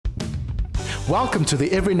Welcome to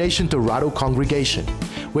the Every Nation ENdorado congregation,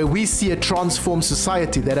 where we see a transformed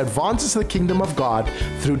society that advances the kingdom of God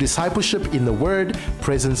through discipleship in the word,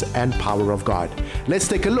 presence, and power of God. Let's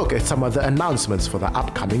take a look at some of the announcements for the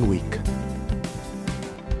upcoming week.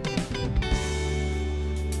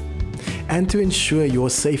 And to ensure your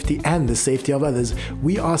safety and the safety of others,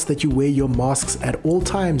 we ask that you wear your masks at all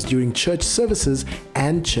times during church services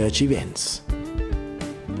and church events.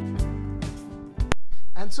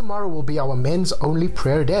 And tomorrow will be our men's only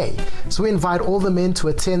prayer day. So we invite all the men to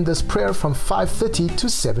attend this prayer from 5:30 to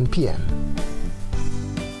 7 p.m.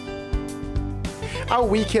 Our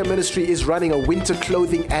We Care ministry is running a winter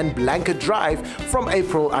clothing and blanket drive from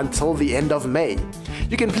April until the end of May.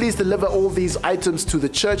 You can please deliver all these items to the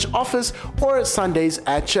church office or Sundays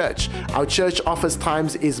at church. Our church office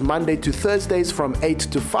times is Monday to Thursdays from 8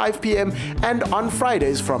 to 5 p.m. and on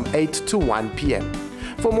Fridays from 8 to 1 p.m.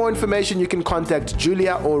 For more information, you can contact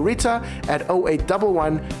Julia or Rita at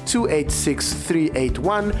 0811 286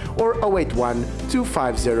 381 or 081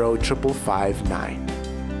 250 5559.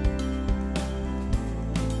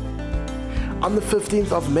 On the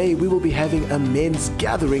 15th of May, we will be having a men's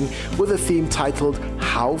gathering with a theme titled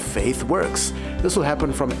How Faith Works. This will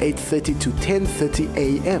happen from 8:30 to 10:30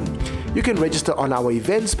 a.m. You can register on our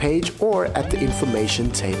events page or at the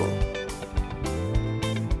information table.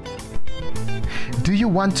 Do you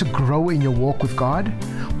want to grow in your walk with God?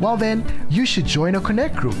 Well then, you should join a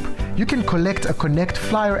Connect group. You can collect a Connect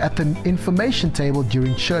flyer at the information table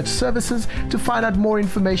during church services to find out more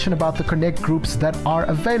information about the Connect groups that are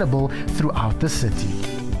available throughout the city.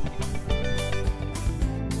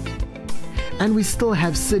 And we still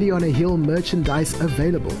have City on a Hill merchandise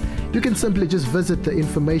available. You can simply just visit the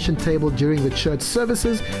information table during the church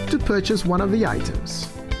services to purchase one of the items.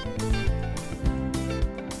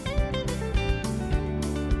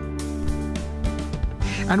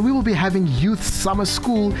 And we will be having youth summer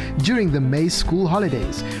school during the May school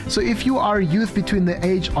holidays. So if you are a youth between the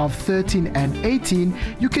age of 13 and 18,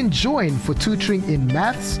 you can join for tutoring in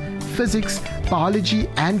maths, physics, biology,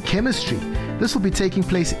 and chemistry. This will be taking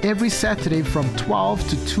place every Saturday from 12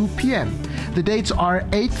 to 2 p.m. The dates are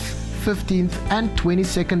 8th, 15th, and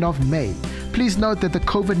 22nd of May. Please note that the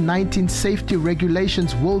COVID-19 safety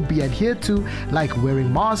regulations will be adhered to, like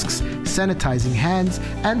wearing masks, sanitizing hands,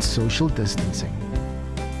 and social distancing.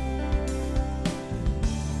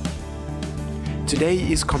 Today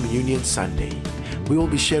is Communion Sunday. We will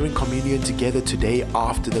be sharing communion together today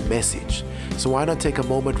after the message. So why not take a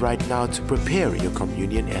moment right now to prepare your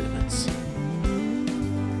communion elements.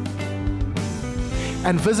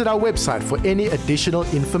 And visit our website for any additional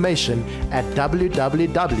information at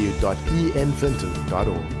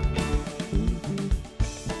www.ENdorado.org.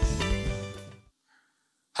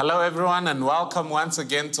 Hello everyone and welcome once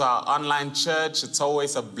again to our online church. It's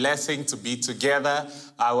always a blessing to be together.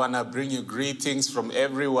 I want to bring you greetings from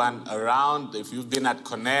everyone around. If you've been at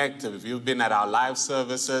Connect, if you've been at our live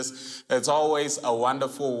services, it's always a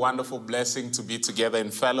wonderful, wonderful blessing to be together in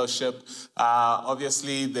fellowship.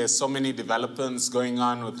 Obviously, there's so many developments going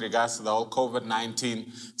on with regards to the whole COVID-19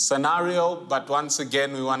 scenario, but once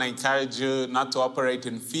again, we want to encourage you not to operate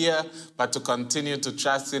in fear, but to continue to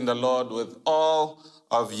trust in the Lord with all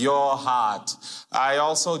of your heart. I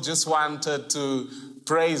also just wanted to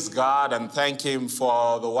praise God and thank Him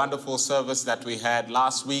for the wonderful service that we had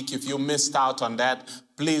last week. If you missed out on that,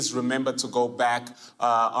 please remember to go back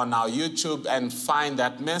on our YouTube and find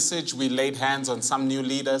that message. We laid hands on some new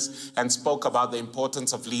leaders and spoke about the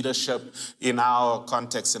importance of leadership in our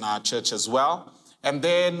context in our church as well. And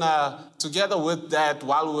then together with that,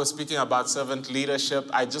 while we were speaking about servant leadership,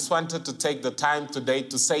 I just wanted to take the time today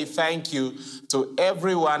to say thank you to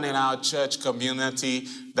everyone in our church community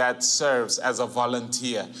that serves as a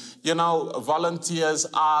volunteer. You know, volunteers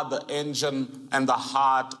are the engine and the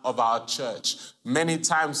heart of our church. Many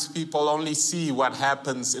times people only see what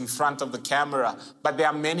happens in front of the camera, but there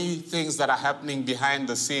are many things that are happening behind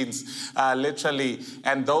the scenes, literally,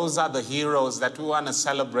 and those are the heroes that we want to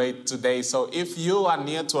celebrate today. So if you are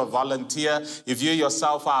near to a volunteer, if you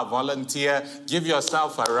yourself are a volunteer, give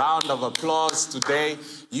yourself a round of applause today.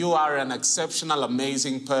 You are an exceptional,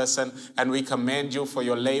 amazing person, and we commend you for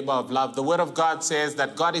your labor of love. The Word of God says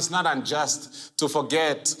that God is not unjust to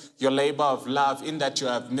forget your labor of love in that you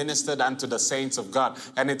have ministered unto the saints of God.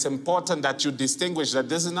 And it's important that you distinguish that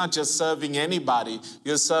this is not just serving anybody.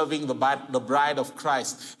 You're serving the bride of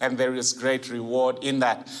Christ, and there is great reward in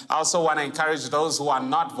that. I also want to encourage those who are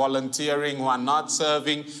not volunteering, who are not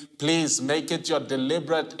serving, please make it your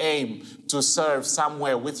deliberate aim to serve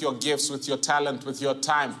somewhere with your gifts, with your talent, with your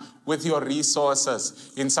time. with your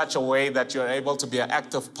resources in such a way that you're able to be an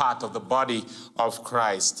active part of the body of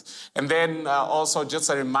Christ. And then also just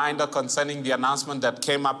a reminder concerning the announcement that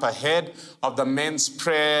came up ahead of the men's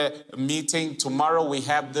prayer meeting. Tomorrow we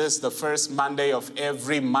have this, the first Monday of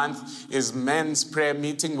every month is men's prayer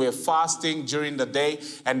meeting. We're fasting during the day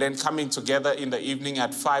and then coming together in the evening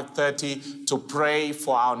at 5:30 to pray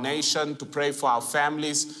for our nation, to pray for our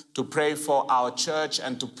families, to pray for our church,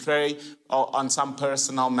 and to pray on some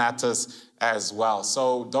personal matters as well.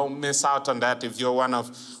 So don't miss out on that if you're one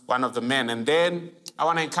of the men. And then I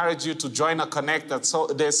want to encourage you to join a Connect.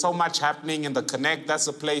 There's so much happening in the Connect. That's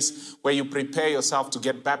a place where you prepare yourself to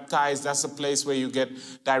get baptized. That's a place where you get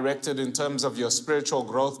directed in terms of your spiritual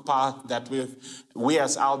growth path that we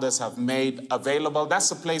as elders have made available. That's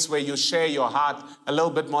a place where you share your heart a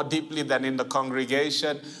little bit more deeply than in the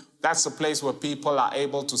congregation. That's a place where people are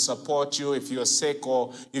able to support you if you're sick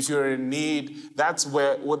or if you're in need. That's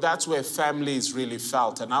where family is really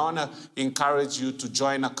felt. And I want to encourage you to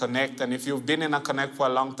join a Connect. And if you've been in a Connect for a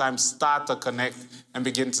long time, start a Connect and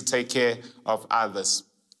begin to take care of others.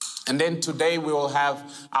 And then today we will have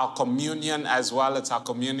our communion as well. It's our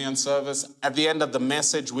communion service. At the end of the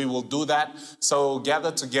message, we will do that. So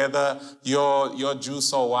gather together your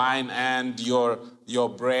juice or wine and your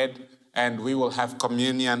bread, and we will have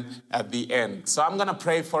communion at the end. So I'm going to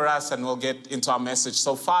pray for us and we'll get into our message.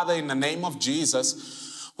 So Father, in the name of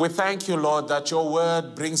Jesus, we thank you, Lord, that your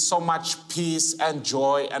word brings so much peace and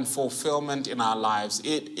joy and fulfillment in our lives.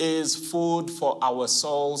 It is food for our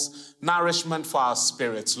souls, nourishment for our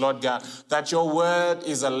spirits, Lord God, that your word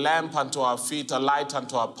is a lamp unto our feet, a light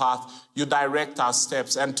unto our path. You direct our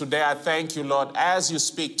steps. And today I thank you, Lord, as you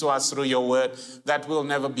speak to us through your word, that we'll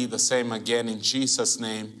never be the same again. In Jesus'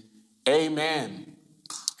 name, amen.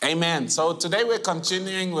 Amen. So today we're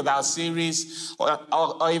continuing with our series,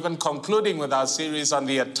 or even concluding with our series on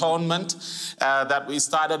the atonement that we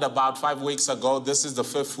started about 5 weeks ago. This is the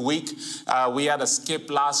 5th week. We had a skip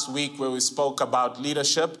last week where we spoke about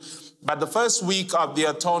leadership. But the first week of the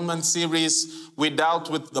atonement series, we dealt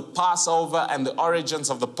with the Passover and the origins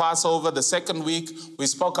of the Passover. The second week, we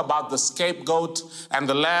spoke about the scapegoat and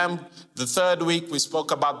the lamb. The third week, we spoke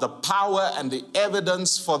about the power and the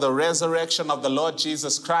evidence for the resurrection of the Lord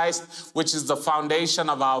Jesus Christ, which is the foundation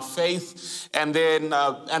of our faith. And then,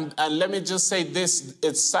 and let me just say this,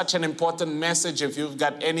 it's such an important message. If you've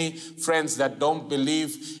got any friends that don't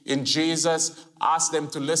believe in Jesus, ask them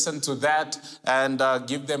to listen to that and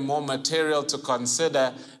give them more material to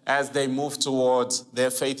consider as they move towards their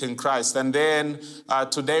faith in Christ. And then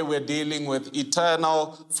today we're dealing with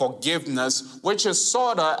eternal forgiveness, which is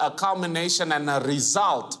sort of a culmination and a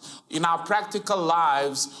result in our practical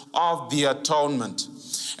lives of the atonement.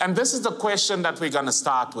 And this is the question that we're going to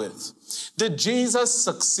start with. Did Jesus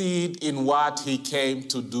succeed in what he came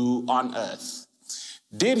to do on earth?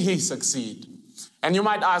 Did he succeed? And you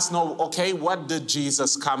might ask, no, okay, what did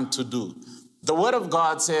Jesus come to do? The Word of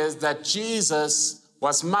God says that Jesus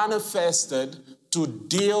was manifested to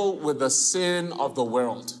deal with the sin of the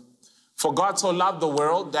world. For God so loved the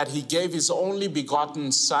world that he gave his only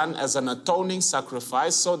begotten Son as an atoning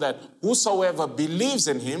sacrifice, so that whosoever believes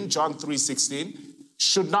in him, John 3:16,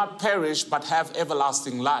 should not perish but have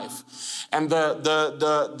everlasting life. And the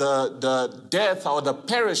death or the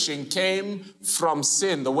perishing came from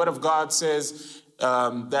sin. The Word of God says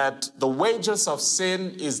that the wages of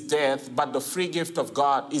sin is death, but the free gift of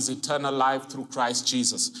God is eternal life through Christ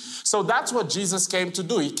Jesus. So that's what Jesus came to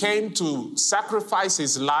do. He came to sacrifice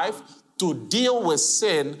his life to deal with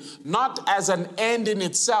sin, not as an end in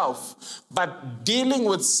itself, but dealing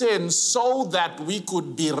with sin so that we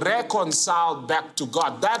could be reconciled back to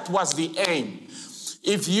God. That was the aim.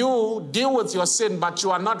 If you deal with your sin, but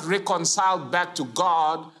you are not reconciled back to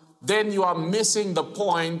God, then you are missing the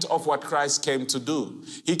point of what Christ came to do.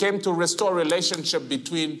 He came to restore relationship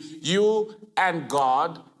between you and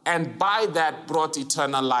God, and by that brought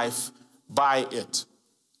eternal life by it.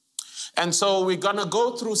 And so we're going to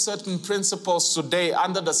go through certain principles today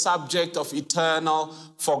under the subject of eternal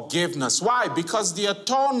forgiveness. Why? Because the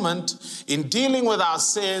atonement in dealing with our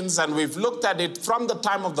sins, and we've looked at it from the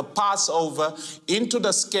time of the Passover into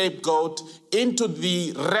the scapegoat, into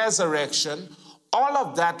the resurrection, all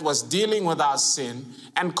of that was dealing with our sin.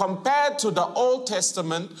 And compared to the Old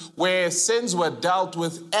Testament, where sins were dealt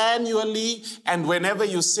with annually, and whenever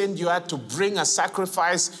you sinned, you had to bring a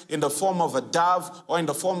sacrifice in the form of a dove or in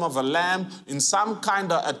the form of a lamb, in some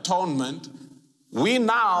kind of atonement, we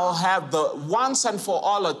now have the once and for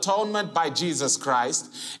all atonement by Jesus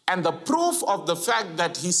Christ. And the proof of the fact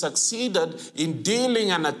that he succeeded in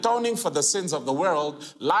dealing and atoning for the sins of the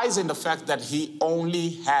world lies in the fact that he only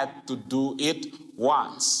had to do it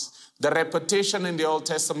once. The repetition in the Old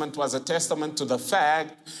Testament was a testament to the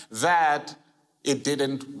fact that it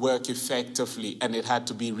didn't work effectively and it had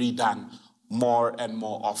to be redone more and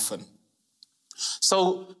more often.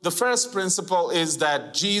 So the first principle is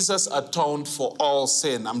that Jesus atoned for all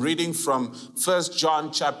sin. I'm reading from 1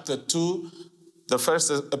 John chapter 2, the first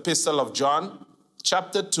epistle of John,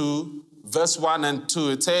 chapter 2, verse 1 and 2.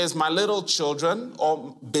 It says, "My little children,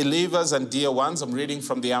 or believers and dear ones," I'm reading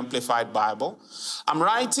from the Amplified Bible, "I'm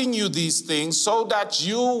writing you these things so that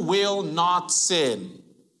you will not sin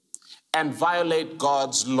and violate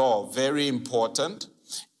God's law." Very important.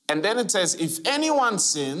 And then it says, "If anyone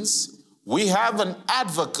sins, we have an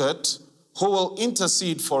advocate who will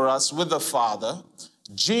intercede for us with the Father,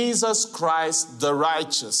 Jesus Christ the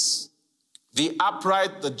righteous, the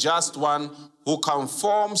upright, the just one, who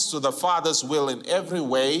conforms to the Father's will in every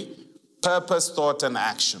way, purpose, thought, and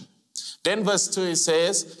action." Then verse 2, it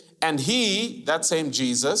says, "And he," that same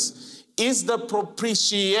Jesus, "is the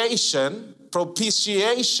propitiation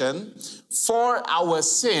for our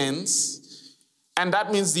sins." And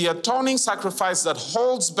that means the atoning sacrifice that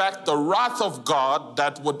holds back the wrath of God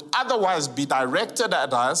that would otherwise be directed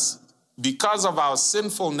at us because of our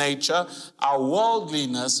sinful nature, our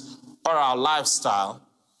worldliness, or our lifestyle.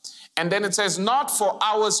 And then it says, "not for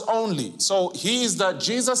ours only." So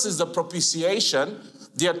Jesus is the propitiation,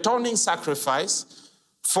 the atoning sacrifice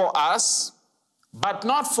for us, but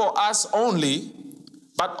not for us only,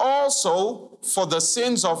 but also for the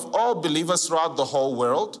sins of all believers throughout the whole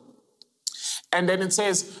world. And then it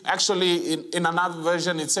says, actually in another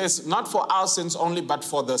version, it says, "not for our sins only, but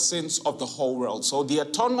for the sins of the whole world." So the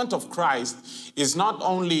atonement of Christ is not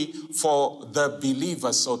only for the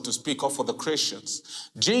believers, so to speak, or for the Christians.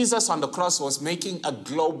 Jesus on the cross was making a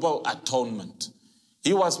global atonement.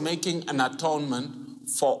 He was making an atonement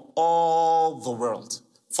for all the world,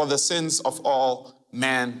 for the sins of all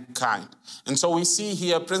mankind. And so we see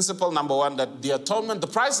here principle number one, that the atonement, the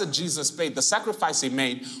price that Jesus paid, the sacrifice he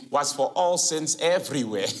made, was for all sins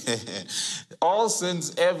everywhere. All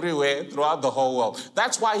sins everywhere throughout the whole world.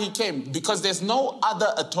 That's why he came, because there's no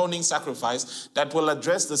other atoning sacrifice that will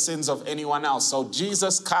address the sins of anyone else. So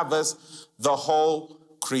Jesus covers the whole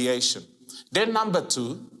creation. Then number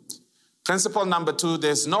two, principle number two,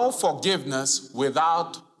 there's no forgiveness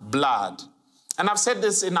without blood. And I've said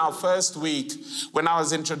this in our first week when I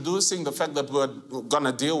was introducing the fact that we're going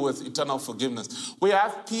to deal with eternal forgiveness. We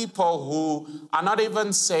have people who are not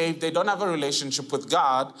even saved. They don't have a relationship with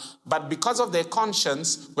God. But because of their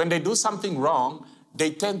conscience, when they do something wrong,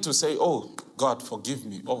 they tend to say, "Oh, God, forgive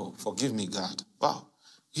me. Oh, forgive me, God. Wow.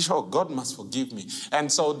 Sure, God must forgive me."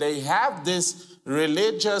 And so they have this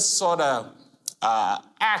religious sort of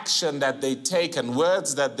action that they take and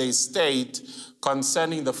words that they state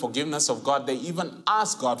concerning the forgiveness of God. They even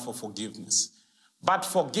ask God for forgiveness. But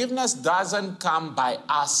forgiveness doesn't come by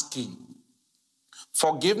asking.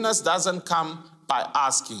 Forgiveness doesn't come by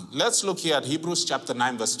asking. Let's look here at Hebrews chapter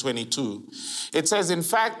 9, verse 22. It says, "In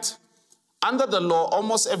fact, under the law,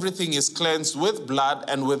 almost everything is cleansed with blood,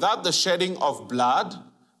 and without the shedding of blood,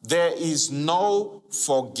 there is no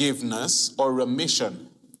forgiveness or remission.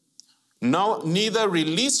 No, neither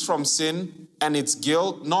release from sin and its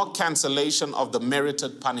guilt, nor cancellation of the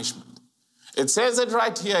merited punishment." It says it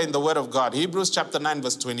right here in the Word of God, Hebrews chapter 9,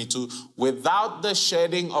 verse 22, "Without the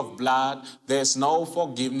shedding of blood, there's no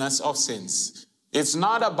forgiveness of sins." It's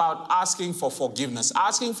not about asking for forgiveness.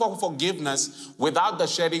 Asking for forgiveness without the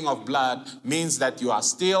shedding of blood means that you are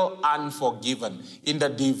still unforgiven. In the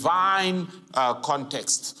divine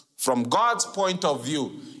context, from God's point of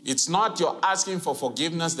view, it's not your asking for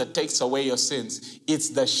forgiveness that takes away your sins. It's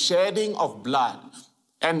the shedding of blood.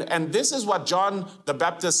 And this is what John the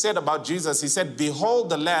Baptist said about Jesus. He said, "Behold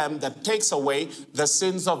the Lamb that takes away the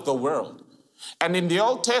sins of the world." And in the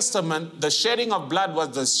Old Testament, the shedding of blood was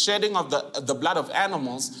the shedding of the blood of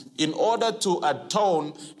animals in order to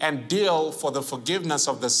atone and deal for the forgiveness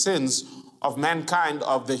of the sins of mankind,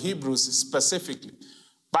 of the Hebrews specifically.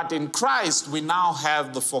 But in Christ, we now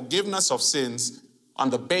have the forgiveness of sins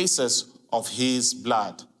on the basis of his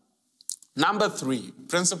blood. Number three,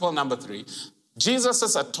 principle number three,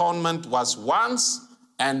 Jesus' atonement was once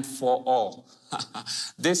and for all.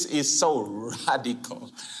 This is so radical.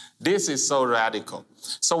 This is so radical.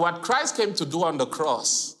 So what Christ came to do on the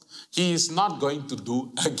cross, he is not going to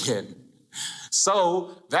do again.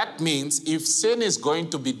 So that means if sin is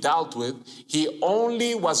going to be dealt with, he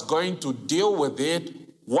only was going to deal with it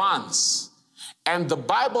once. And the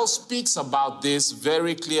Bible speaks about this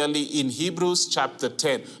very clearly in Hebrews chapter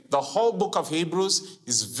 10. The whole book of Hebrews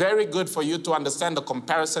is very good for you to understand the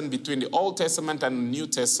comparison between the Old Testament and the New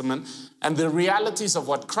Testament and the realities of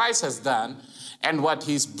what Christ has done. and what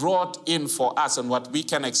he's brought in for us and what we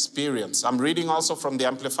can experience. I'm reading also from the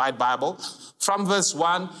Amplified Bible. From verse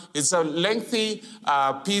 1, it's a lengthy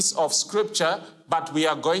piece of scripture, but we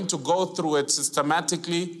are going to go through it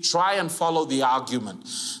systematically, try and follow the argument.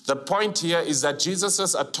 The point here is that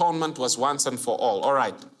Jesus' atonement was once and for all. All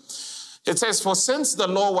right. It says, for since the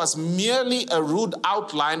law was merely a rude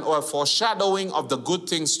outline or a foreshadowing of the good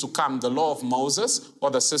things to come, the law of Moses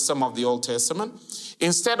or the system of the Old Testament,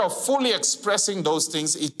 instead of fully expressing those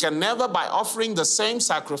things, it can never, by offering the same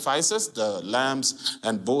sacrifices, the lambs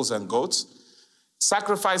and bulls and goats,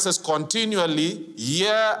 sacrifices continually,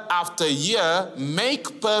 year after year,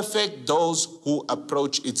 make perfect those who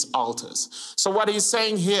approach its altars. So what he's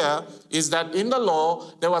saying here is that in the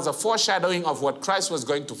law, there was a foreshadowing of what Christ was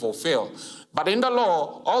going to fulfill. But in the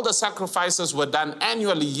law, all the sacrifices were done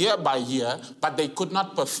annually, year by year, but they could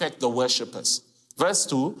not perfect the worshippers. Verse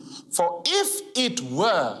 2, for if it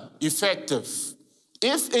were effective,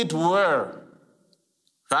 if it were,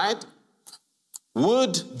 right,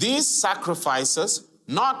 would these sacrifices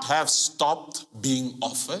not have stopped being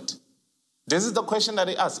offered? This is the question that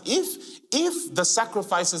he asked. If the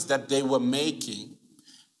sacrifices that they were making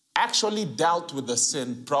actually dealt with the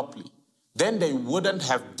sin properly, then they wouldn't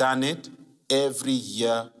have done it every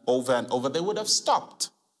year over and over. They would have stopped.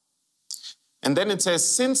 And then it says,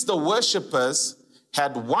 since the worshippers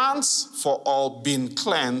had once for all been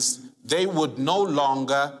cleansed, they would no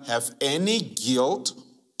longer have any guilt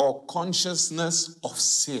or consciousness of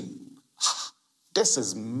sin. This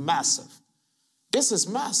is massive. This is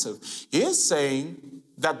massive. He is saying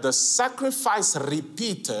that the sacrifice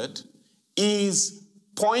repeated is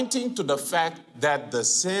pointing to the fact that the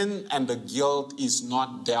sin and the guilt is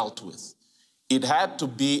not dealt with. It had to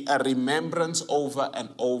be a remembrance over and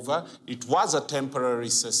over. It was a temporary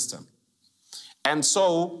system. And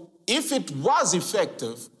so, if it was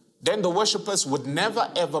effective, then the worshippers would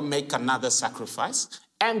never ever make another sacrifice,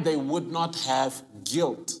 and they would not have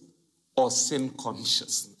guilt or sin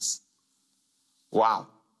consciousness. Wow.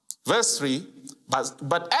 Verse 3,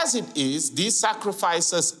 but as it is, these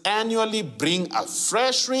sacrifices annually bring a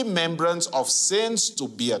fresh remembrance of sins to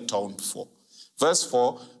be atoned for. Verse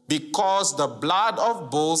 4, because the blood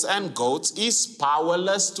of bulls and goats is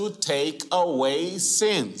powerless to take away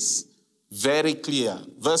sins. Very clear.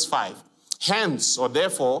 Verse 5, hence, or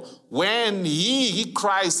therefore, when he,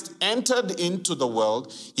 Christ, entered into the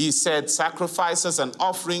world, he said, sacrifices and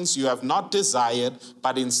offerings you have not desired,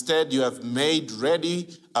 but instead you have made ready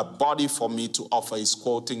a body for me to offer. He's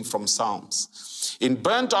quoting from Psalms. In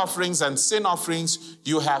burnt offerings and sin offerings,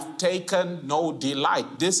 you have taken no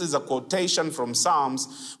delight. This is a quotation from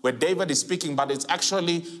Psalms where David is speaking, but it's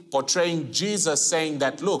actually portraying Jesus saying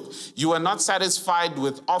that, look, you were not satisfied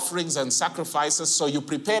with offerings and sacrifices, so you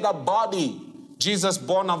prepared a body. Jesus,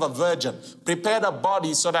 born of a virgin, prepared a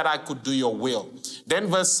body so that I could do your will. Then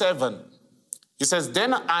verse 7, he says,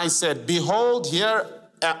 then I said, behold, here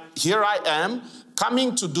I am,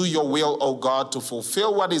 coming to do your will, O God, to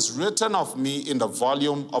fulfill what is written of me in the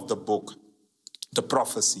volume of the book, the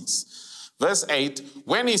prophecies. Verse 8,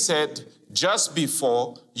 when he said, just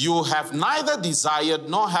before, you have neither desired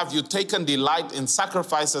nor have you taken delight in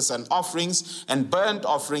sacrifices and offerings and burnt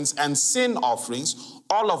offerings and sin offerings,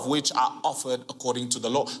 all of which are offered according to the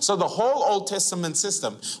law. So the whole Old Testament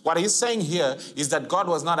system, what he's saying here is that God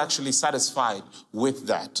was not actually satisfied with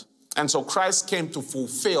that. And so Christ came to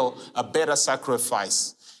fulfill a better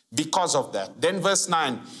sacrifice because of that. Then verse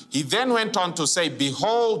 9, he then went on to say,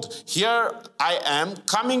 behold, here I am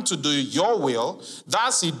coming to do your will.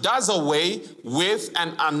 Thus he does away with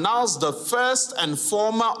and annuls the first and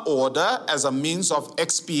former order as a means of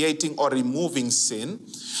expiating or removing sin,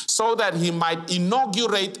 so that he might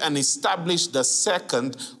inaugurate and establish the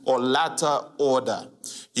second or latter order.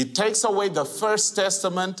 He takes away the first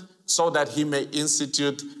testament so that he may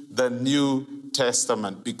institute the New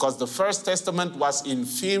Testament, because the First Testament was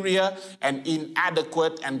inferior and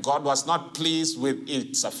inadequate, and God was not pleased with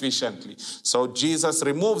it sufficiently. So Jesus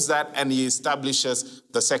removes that and he establishes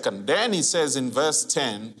the second. Then he says in verse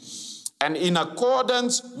 10, and in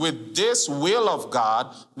accordance with this will of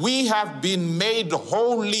God, we have been made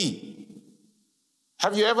holy.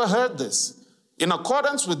 Have you ever heard this? In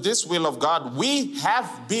accordance with this will of God, we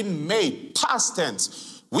have been made, past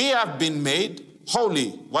tense, we have been made holy.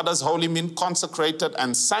 What does holy mean? Consecrated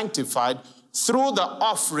and sanctified through the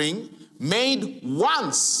offering made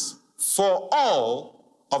once for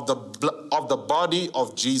all of the body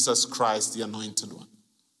of Jesus Christ, the Anointed One.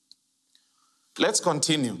 Let's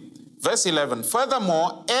continue. Verse 11,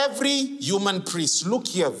 furthermore, every human priest, look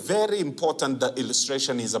here, very important the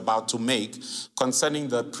illustration he's about to make concerning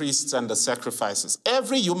the priests and the sacrifices.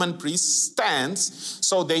 Every human priest stands,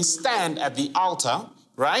 so they stand at the altar,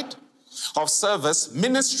 right, of service,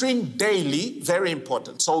 ministering daily, very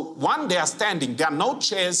important. So one, they are standing. There are no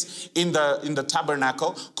chairs in the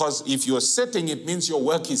tabernacle, because if you're sitting, it means your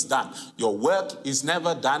work is done. Your work is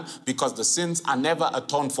never done because the sins are never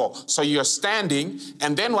atoned for. So you're standing,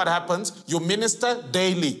 and then what happens? You minister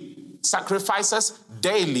daily, sacrifices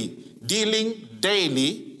daily, dealing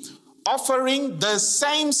daily, offering the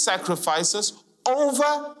same sacrifices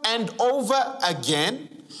over and over again,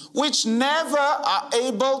 which never are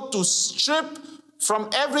able to strip from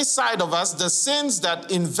every side of us the sins that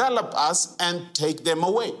envelop us and take them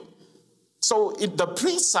away. So the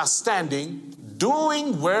priests are standing,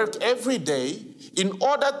 doing work every day in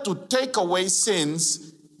order to take away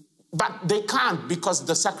sins, but they can't because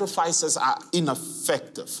the sacrifices are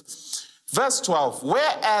ineffective. Verse 12,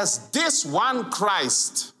 whereas this one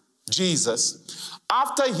Christ, Jesus,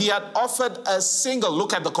 after he had offered a single,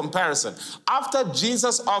 look at the comparison. After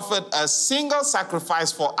Jesus offered a single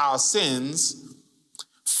sacrifice for our sins,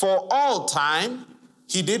 for all time,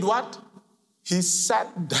 he did what? He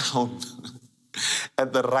sat down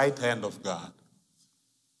at the right hand of God.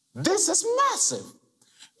 This is massive.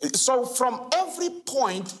 So from every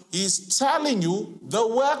point, he's telling you the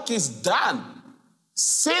work is done.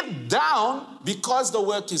 Sit down because the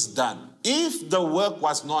work is done. If the work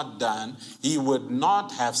was not done, he would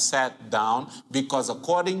not have sat down, because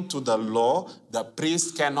according to the law, the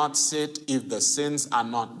priest cannot sit if the sins are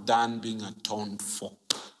not done being atoned for.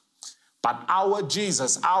 But our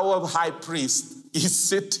Jesus, our high priest, is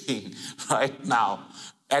sitting right now.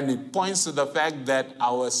 And it points to the fact that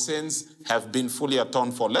our sins have been fully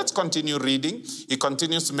atoned for. Let's continue reading. He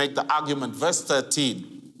continues to make the argument. Verse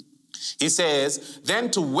 13. He says,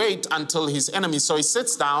 then to wait until his enemies. So he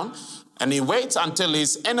sits down and he waits until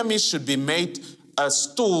his enemies should be made a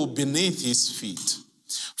stool beneath his feet.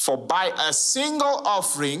 For by a single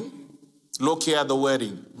offering, look here at the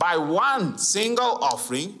wording, by one single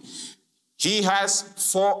offering, he has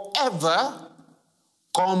forever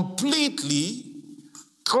completely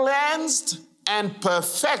cleansed and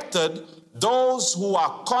perfected those who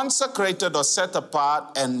are consecrated or set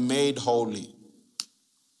apart and made holy.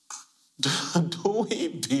 Do we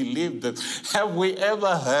believe this? Have we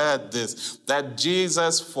ever heard this? That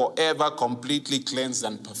Jesus forever completely cleansed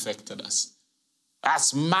and perfected us.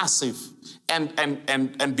 That's massive.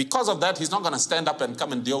 And because of that, he's not going to stand up and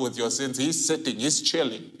come and deal with your sins. He's sitting, he's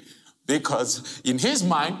chilling. Because in his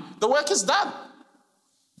mind, the work is done.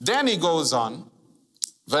 Then he goes on,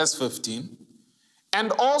 verse 15.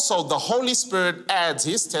 And also the Holy Spirit adds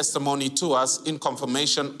his testimony to us in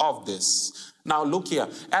confirmation of this. Now look here,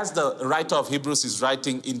 as the writer of Hebrews is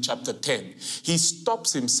writing in chapter 10, he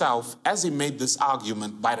stops himself as he made this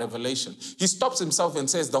argument by revelation. He stops himself and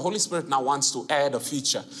says the Holy Spirit now wants to add a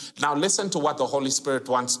feature. Now listen to what the Holy Spirit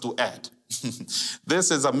wants to add.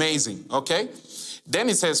 This is amazing, okay? Then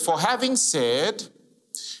he says, for having said,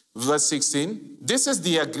 verse 16, this is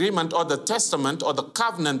the agreement or the testament or the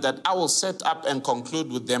covenant that I will set up and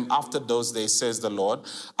conclude with them after those days, says the Lord.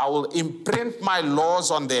 I will imprint my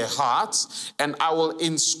laws on their hearts, and I will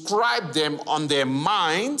inscribe them on their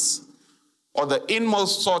minds, or the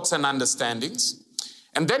inmost thoughts and understandings.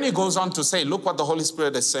 And then he goes on to say, look what the Holy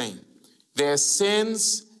Spirit is saying. Their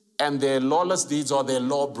sins and their lawless deeds or their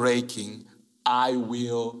law breaking, I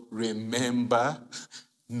will remember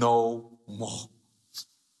no more.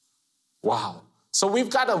 Wow. So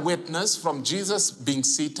we've got a witness from Jesus being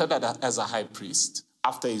seated as a high priest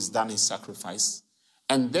after he's done his sacrifice.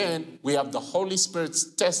 And then we have the Holy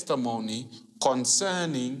Spirit's testimony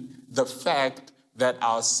concerning the fact that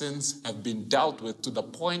our sins have been dealt with, to the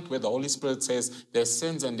point where the Holy Spirit says, their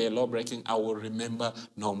sins and their law breaking, I will remember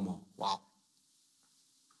no more. Wow.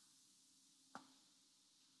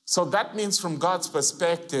 So that means from God's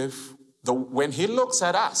perspective, when he looks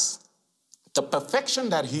at us, the perfection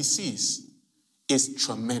that he sees is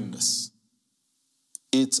tremendous.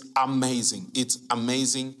 It's amazing. It's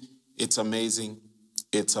amazing. It's amazing.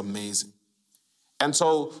 It's amazing. And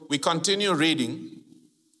so we continue reading.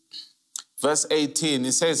 Verse 18,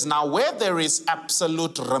 it says, now where there is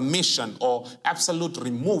absolute remission or absolute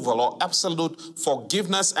removal or absolute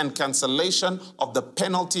forgiveness and cancellation of the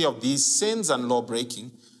penalty of these sins and law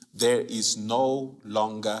breaking, there is no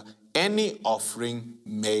longer any offering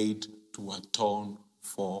made to atone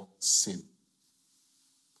for sin.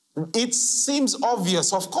 It seems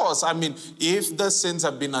obvious, of course. I mean, if the sins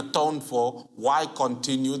have been atoned for, why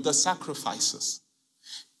continue the sacrifices?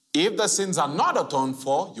 If the sins are not atoned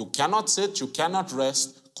for, you cannot sit, you cannot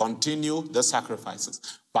rest, continue the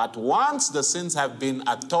sacrifices. But once the sins have been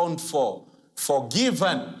atoned for,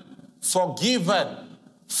 forgiven,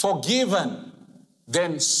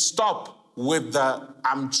 then stop with the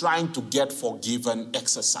I'm trying to get forgiven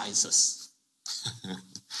exercises.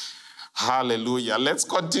 Hallelujah. Let's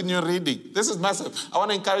continue reading. This is massive. I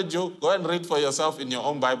want to encourage you, go and read for yourself in your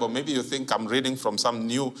own Bible. Maybe you think I'm reading from some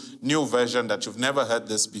new version that you've never heard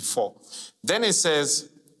this before. Then it says,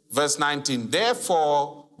 verse 19,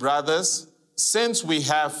 therefore, brothers, since we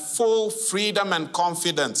have full freedom and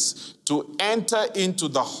confidence to enter into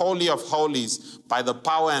the Holy of Holies by the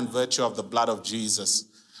power and virtue of the blood of Jesus.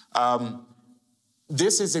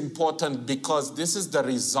 This is important because this is the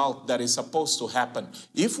result that is supposed to happen.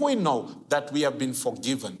 If we know that we have been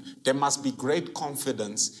forgiven, there must be great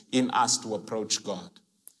confidence in us to approach God.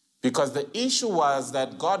 Because the issue was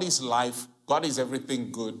that God is life, God is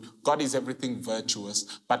everything good, God is everything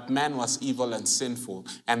virtuous, but man was evil and sinful.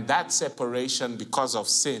 And that separation because of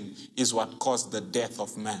sin is what caused the death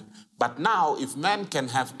of man. But now, if man can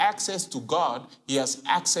have access to God, he has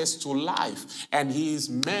access to life. And he is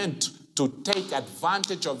meant to take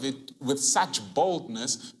advantage of it with such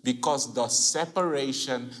boldness because the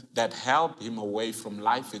separation that held him away from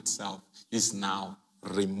life itself is now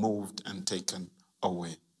removed and taken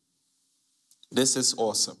away. This is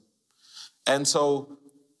awesome. And so,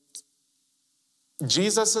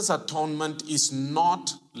 Jesus' atonement is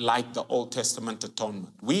not like the Old Testament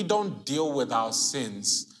atonement. We don't deal with our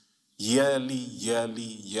sins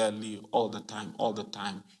yearly, all the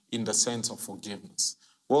time, in the sense of forgiveness.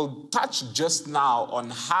 We'll touch just now on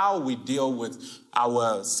how we deal with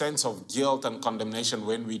our sense of guilt and condemnation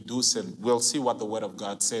when we do sin. We'll see what the Word of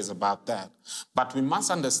God says about that. But we must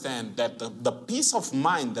understand that the peace of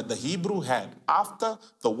mind that the Hebrew had after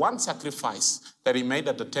the one sacrifice that he made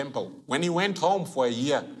at the temple, when he went home for a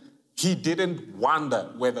year, he didn't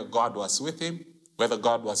wonder whether God was with him, whether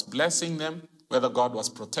God was blessing them, whether God was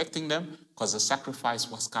protecting them, because the sacrifice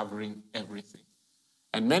was covering everything.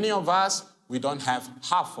 And many of us, we don't have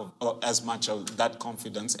half of as much of that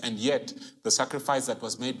confidence, and yet the sacrifice that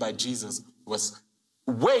was made by Jesus was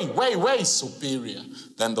way superior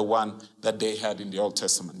than the one that they had in the Old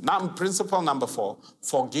Testament. Now, principle number 4,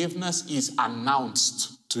 forgiveness is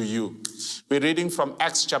announced to you. We're reading from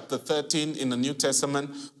Acts chapter 13 in the New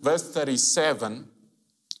Testament, verse 37,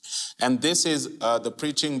 and this is the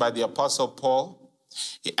preaching by the Apostle Paul.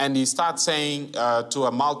 And he starts saying to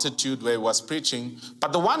a multitude where he was preaching,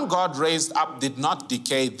 but the one God raised up did not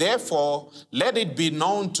decay. Therefore, let it be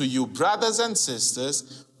known to you, brothers and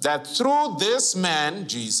sisters, that through this man,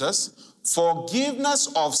 Jesus, forgiveness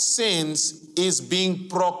of sins is being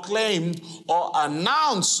proclaimed or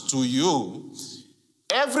announced to you.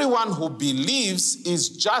 Everyone who believes is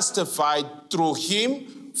justified through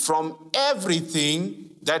him from everything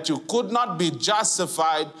that you could not be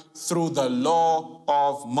justified through the law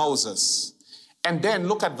of Moses. And then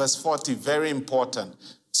look at verse 40, very important.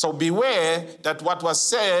 So beware that what was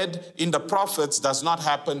said in the prophets does not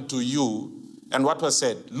happen to you. And what was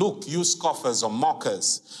said? Look, you scoffers or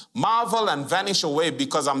mockers, marvel and vanish away,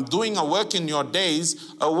 because I'm doing a work in your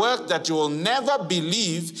days, a work that you will never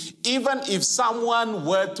believe, even if someone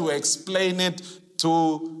were to explain it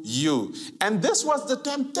to you. And this was the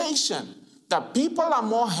temptation. That people are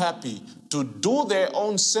more happy to do their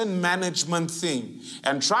own sin management thing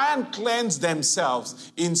and try and cleanse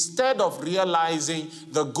themselves instead of realizing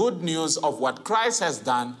the good news of what Christ has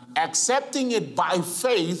done, accepting it by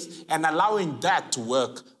faith and allowing that to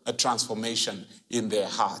work a transformation in their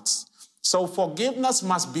hearts. So forgiveness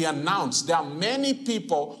must be announced. There are many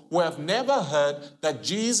people who have never heard that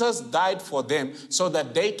Jesus died for them so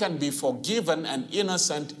that they can be forgiven and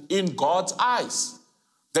innocent in God's eyes.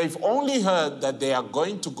 They've only heard that they are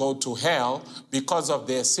going to go to hell because of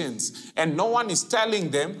their sins. And no one is telling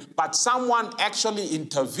them, but someone actually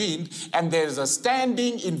intervened, and there's a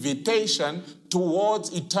standing invitation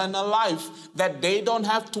towards eternal life that they don't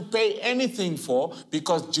have to pay anything for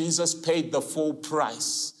because Jesus paid the full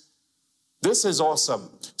price. This is awesome.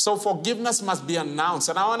 So forgiveness must be announced.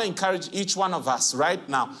 And I want to encourage each one of us right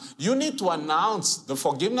now. You need to announce the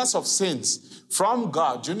forgiveness of sins from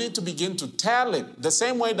God. You need to begin to tell it the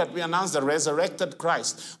same way that we announce the resurrected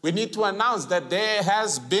Christ. We need to announce that there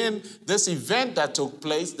has been this event that took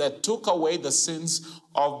place that took away the sins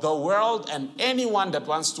of the world, and anyone that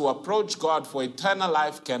wants to approach God for eternal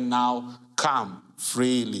life can now come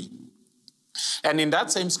freely. And in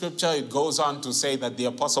that same scripture, it goes on to say that the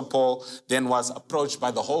Apostle Paul then was approached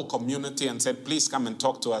by the whole community and said, please come and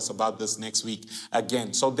talk to us about this next week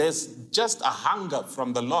again. So there's just a hunger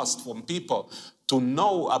from the lost, from people to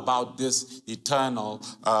know about this eternal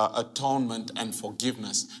atonement and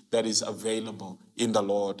forgiveness that is available in the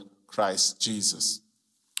Lord Christ Jesus.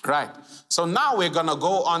 Right. So now we're going to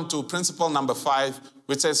go on to principle number 5,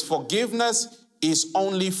 which says forgiveness is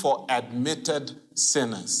only for admitted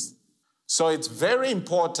sinners. So it's very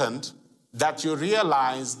important that you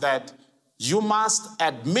realize that you must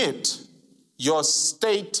admit your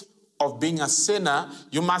state of being a sinner.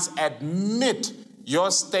 You must admit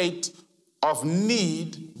your state of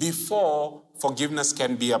need before forgiveness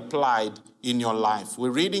can be applied in your life. We're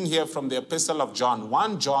reading here from the Epistle of John,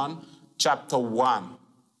 1 John chapter 1.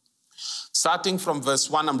 Starting from verse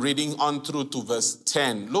 1, I'm reading on through to verse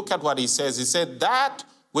 10. Look at what he says. He said, that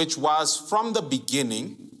which was from the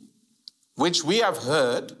beginning, which we have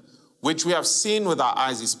heard, which we have seen with our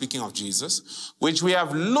eyes, he's speaking of Jesus, which we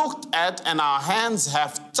have looked at and our hands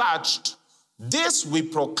have touched, this we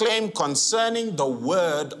proclaim concerning the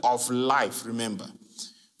word of life. Remember.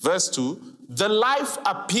 Verse 2, the life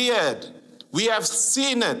appeared, we have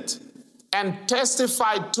seen it, and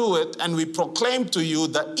testified to it, and we proclaim to you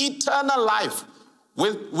the eternal life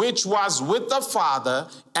which was with the Father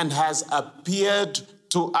and has appeared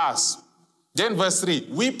to us. Then verse 3,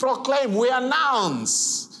 we proclaim, we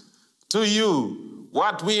announce to you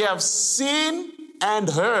what we have seen and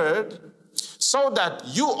heard, so that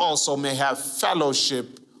you also may have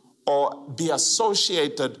fellowship or be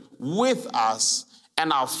associated with us.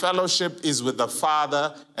 And our fellowship is with the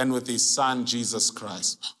Father and with his Son, Jesus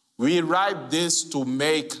Christ. We write this to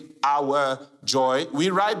make our joy. We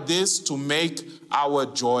write this to make our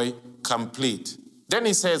joy complete. Then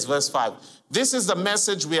he says, verse 5, this is the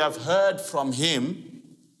message we have heard from him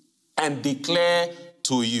and declare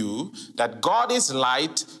to you, that God is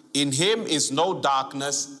light, in him is no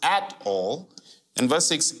darkness at all. And verse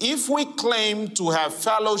 6, if we claim to have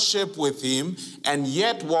fellowship with him and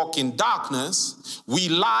yet walk in darkness, we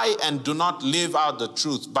lie and do not live out the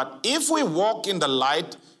truth. But if we walk in the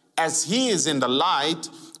light, as he is in the light,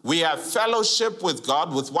 we have fellowship with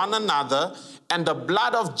God, with one another, and the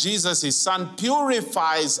blood of Jesus, his Son,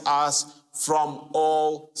 purifies us from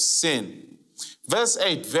all sin. Verse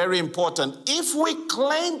 8, very important. If we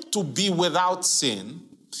claim to be without sin,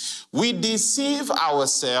 we deceive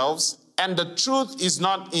ourselves, and the truth is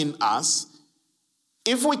not in us.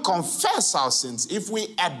 If we confess our sins, if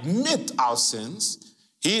we admit our sins,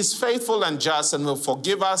 he is faithful and just and will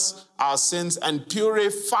forgive us our sins and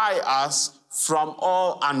purify us from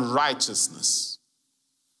all unrighteousness.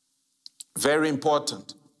 Very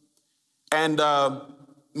important. And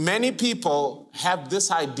many people have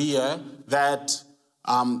this idea that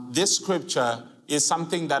this scripture is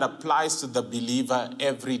something that applies to the believer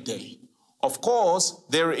every day. Of course,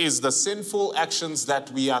 there is the sinful actions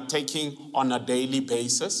that we are taking on a daily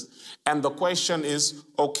basis. And the question is,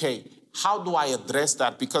 okay, how do I address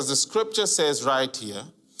that? Because the scripture says right here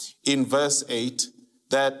in verse 8,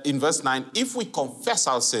 that in verse 9, if we confess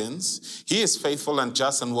our sins, he is faithful and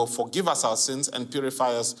just and will forgive us our sins and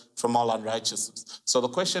purify us from all unrighteousness. So the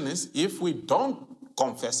question is, if we don't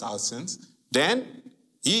confess our sins, then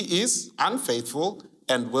he is unfaithful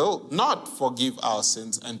and will not forgive our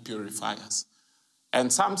sins and purify us.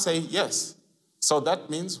 And some say yes. So that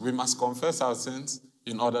means we must confess our sins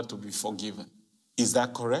in order to be forgiven. Is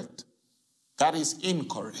that correct? That is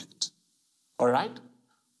incorrect. All right?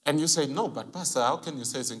 And you say, no, but Pastor, how can you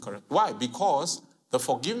say it's incorrect? Why? Because the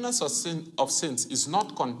forgiveness of sins is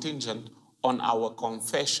not contingent on our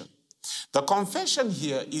confession. The confession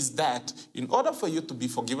here is that in order for you to be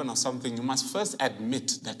forgiven of something, you must first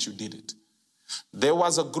admit that you did it. There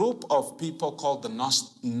was a group of people called the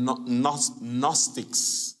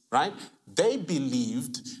Gnostics, right? They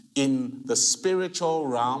believed in the spiritual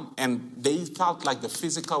realm, and they felt like the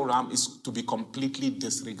physical realm is to be completely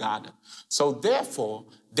disregarded. So therefore,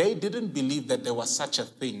 they didn't believe that there was such a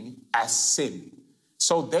thing as sin.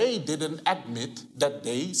 So they didn't admit that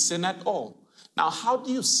they sin at all. Now, how do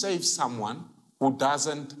you save someone who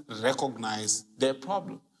doesn't recognize their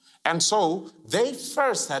problem? And so they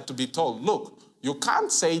first had to be told, look, you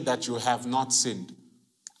can't say that you have not sinned.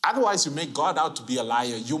 Otherwise, you make God out to be a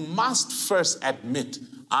liar. You must first admit,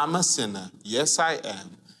 I'm a sinner. Yes, I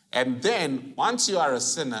am. And then, once you are a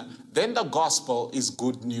sinner, then the gospel is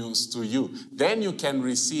good news to you. Then you can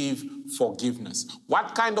receive forgiveness.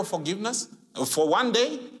 What kind of forgiveness? For one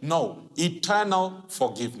day? No. Eternal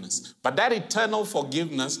forgiveness. But that eternal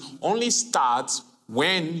forgiveness only starts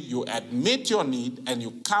when you admit your need and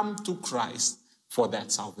you come to Christ for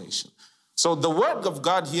that salvation. So the word of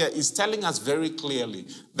God here is telling us very clearly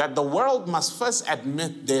that the world must first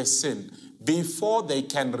admit their sin before they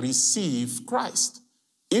can receive Christ.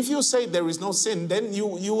 If you say there is no sin, then you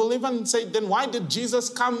will even say, then why did Jesus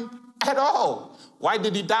come at all? Why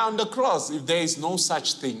did he die on the cross if there is no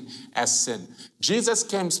such thing as sin? Jesus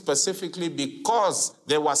came specifically because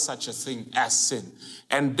there was such a thing as sin.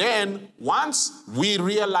 And then once we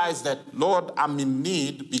realize that, Lord, I'm in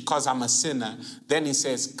need because I'm a sinner, then he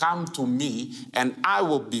says, come to me and I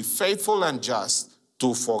will be faithful and just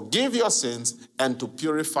to forgive your sins and to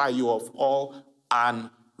purify you of all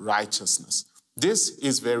unrighteousness. This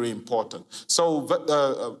is very important.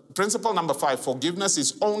 So principle number 5, forgiveness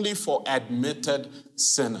is only for admitted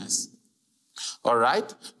sinners. All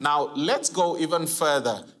right? Now, let's go even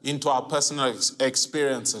further into our personal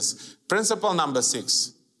experiences. Principle number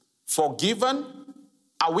 6, forgiven.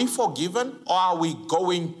 Are we forgiven or are we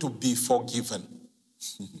going to be forgiven?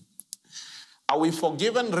 Are we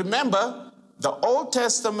forgiven? Remember, the Old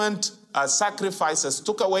Testament sacrifices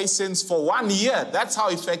took away sins for 1 year. That's how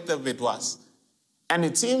effective it was. And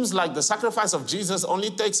it seems like the sacrifice of Jesus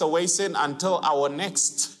only takes away sin until our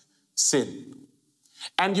next sin.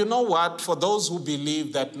 And you know what? For those who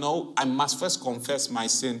believe that, no, I must first confess my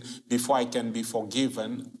sin before I can be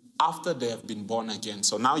forgiven, after they have been born again.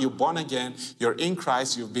 So now you're born again, you're in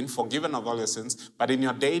Christ, you've been forgiven of all your sins, but in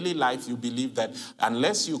your daily life you believe that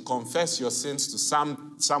unless you confess your sins to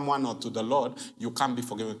someone or to the Lord, you can't be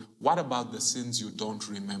forgiven. What about the sins you don't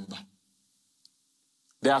remember?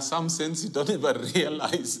 There are some sins you don't even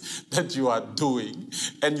realize that you are doing,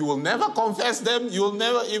 and you will never confess them. You will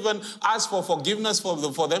never even ask for forgiveness for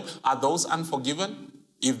them. Are those unforgiven?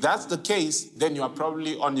 If that's the case, then you are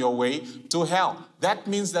probably on your way to hell. That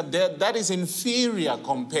means that that is inferior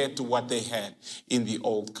compared to what they had in the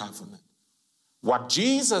old covenant. What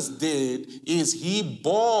Jesus did is he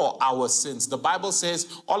bore our sins. The Bible says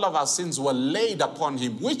all of our sins were laid upon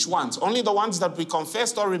him. Which ones? Only the ones that we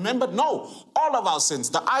confessed or remembered? No, all of our sins.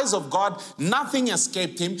 The eyes of God, nothing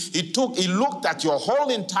escaped him. He looked at your whole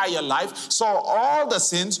entire life, saw all the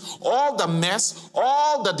sins, all the mess,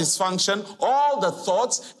 all the dysfunction, all the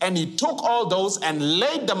thoughts, and he took all those and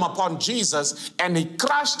laid them upon Jesus, and he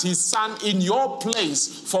crushed his son in your place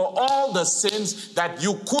for all the sins that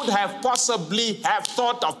you could have possibly have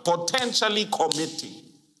thought of potentially committing.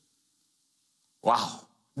 Wow.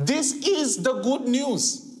 This is the good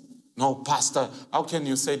news. No, Pastor, how can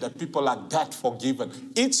you say that people are that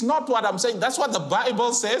forgiven? It's not what I'm saying. That's what the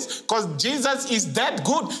Bible says, because Jesus is that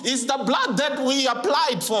good. It's the blood that we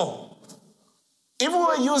applied for. If we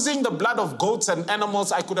were using the blood of goats and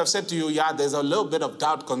animals, I could have said to you, yeah, there's a little bit of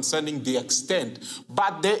doubt concerning the extent.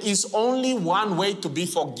 But there is only one way to be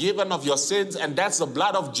forgiven of your sins, and that's the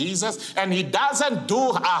blood of Jesus. And he doesn't do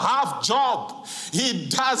a half job. He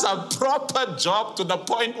does a proper job to the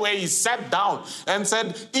point where he sat down and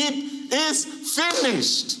said, it is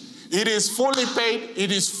finished. It is fully paid.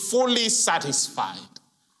 It is fully satisfied.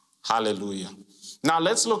 Hallelujah. Now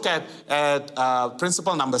let's look at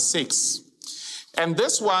principle number 6. And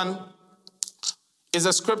this one is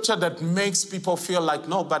a scripture that makes people feel like,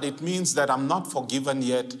 no, but it means that I'm not forgiven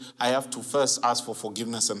yet. I have to first ask for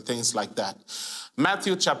forgiveness and things like that.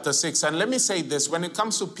 Matthew chapter 6. And let me say this, when it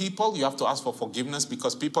comes to people, you have to ask for forgiveness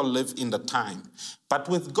because people live in the time. But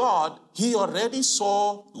with God, he already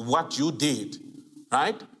saw what you did,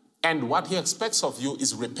 right? And what he expects of you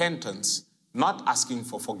is repentance, not asking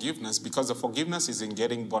for forgiveness, because the forgiveness is in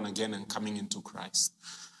getting born again and coming into Christ.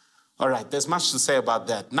 All right, there's much to say about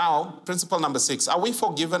that. Now, principle number 6, are we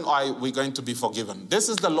forgiven or are we going to be forgiven? This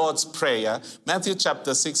is the Lord's Prayer, Matthew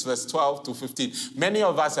chapter 6, verse 12 to 15. Many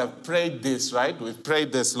of us have prayed this, right? We've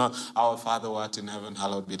prayed this, Lord, our Father who art in heaven,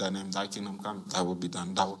 hallowed be thy name, thy kingdom come, thy will be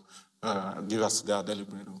done, thou give us our daily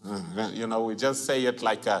bread. You know, we just say it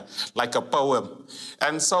like a poem.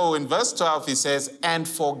 And so in verse 12, he says, and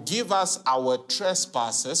forgive us our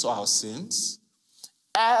trespasses or our sins,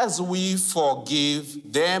 as we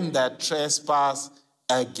forgive them that trespass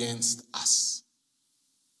against us.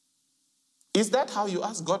 Is that how you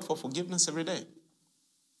ask God for forgiveness every day?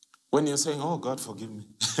 When you're saying, oh, God, forgive me.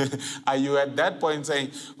 Are you at that point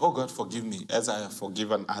saying, oh, God, forgive me as I have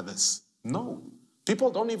forgiven others? No.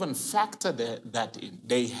 People don't even factor that in.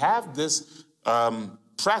 They have this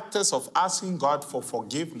practice of asking God for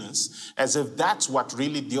forgiveness as if that's what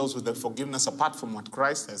really deals with the forgiveness apart from what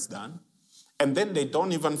Christ has done. And then they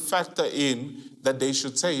don't even factor in that they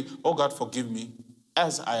should say, oh God, forgive me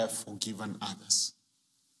as I have forgiven others.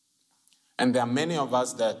 And there are many of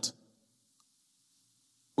us that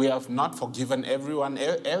we have not forgiven everyone,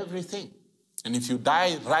 everything. And if you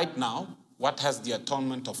die right now, what has the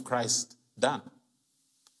atonement of Christ done?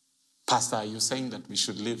 Pastor, are you saying that we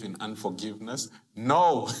should live in unforgiveness?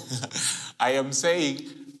 No. I am saying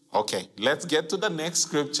Okay, let's get to the next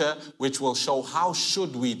scripture, which will show how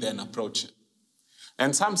should we then approach it.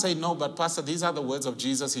 And some say, no, but Pastor, these are the words of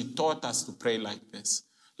Jesus. He taught us to pray like this.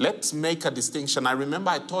 Let's make a distinction. I remember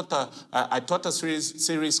I taught a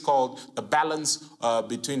series called The Balance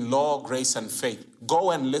Between Law, Grace, and Faith. Go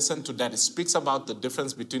and listen to that. It speaks about the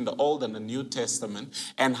difference between the Old and the New Testament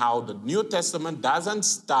and how the New Testament doesn't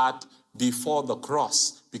start before the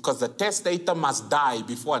cross, because the testator must die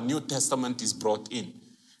before a New Testament is brought in.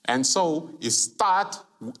 And so it starts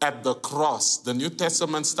at the cross. The New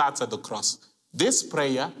Testament starts at the cross. This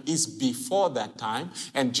prayer is before that time,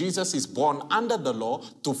 and Jesus is born under the law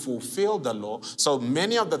to fulfill the law. So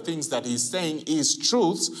many of the things that he's saying is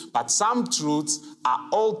truths, but some truths are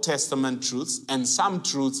Old Testament truths, and some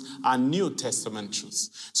truths are New Testament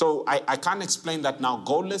truths. So I can't explain that now.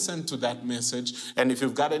 Go listen to that message, and if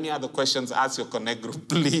you've got any other questions, ask your Connect group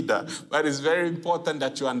leader. But it's very important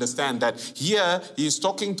that you understand that here he's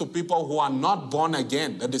talking to people who are not born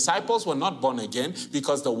again. The disciples were not born again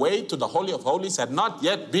because the way to the Holy of Holies had not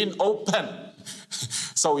yet been open.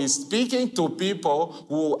 So he's speaking to people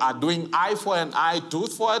who are doing eye for an eye,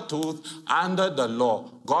 tooth for a tooth under the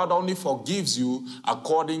law. God only forgives you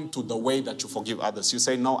according to the way that you forgive others. You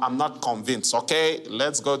say, no, I'm not convinced. Okay,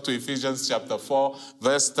 let's go to Ephesians chapter 4,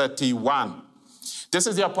 verse 31. This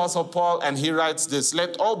is the Apostle Paul, and he writes this: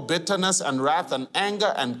 let all bitterness and wrath and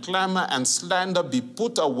anger and clamor and slander be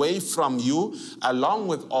put away from you, along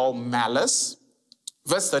with all malice.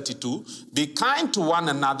 Verse 32, be kind to one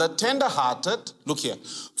another, tender-hearted, look here,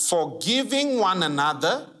 forgiving one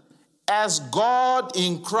another as God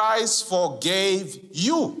in Christ forgave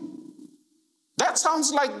you. That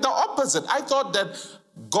sounds like the opposite. I thought that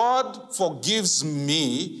God forgives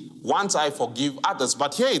me once I forgive others.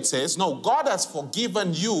 But here it says, no, God has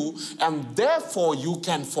forgiven you, and therefore you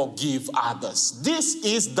can forgive others. This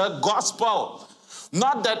is the gospel.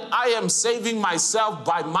 Not that I am saving myself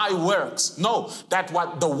by my works. No, that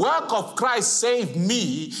what the work of Christ saved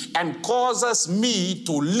me and causes me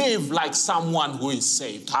to live like someone who is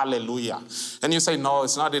saved. Hallelujah. And you say, no,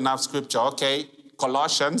 it's not enough scripture. Okay,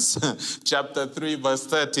 Colossians chapter 3, verse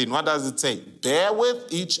 13. What does it say? Bear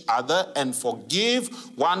with each other and forgive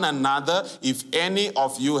one another if any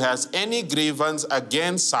of you has any grievance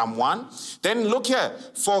against someone. Then look here.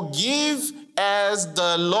 Forgive as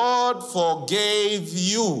the Lord forgave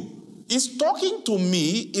you. He's talking to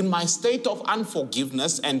me in my state of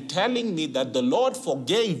unforgiveness and telling me that the Lord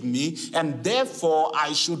forgave me, and therefore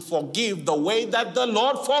I should forgive the way that the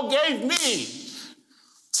Lord forgave me.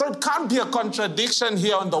 So it can't be a contradiction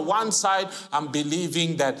here. On the one side, I'm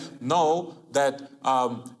believing that, no, that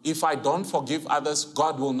if I don't forgive others,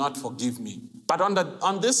 God will not forgive me. But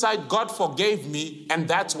on this side, God forgave me, and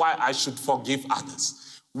that's why I should forgive others.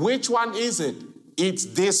 Which one is it? It's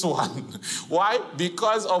this one. Why?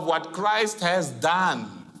 Because of what Christ has done.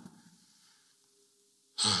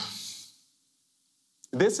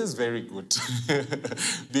 This is very good.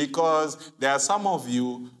 Because there are some of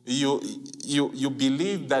you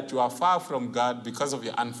believe that you are far from God because of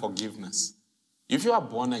your unforgiveness. If you are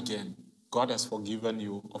born again, God has forgiven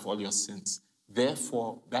you of all your sins.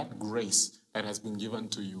 Therefore, that grace that has been given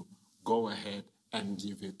to you, go ahead and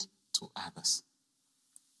give it to others.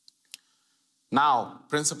 Now,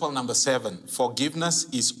 principle number 7, forgiveness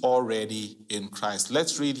is already in Christ.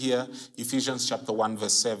 Let's read here, Ephesians chapter 1,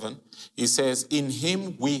 verse 7. It says, in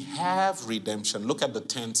him we have redemption. Look at the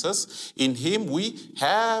tenses. In him we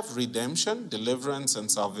have redemption, deliverance, and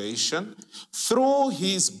salvation through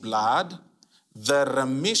his blood, the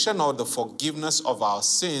remission or the forgiveness of our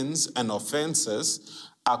sins and offenses,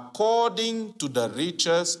 according to the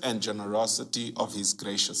riches and generosity of his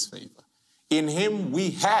gracious favor. In him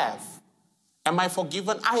we have. Am I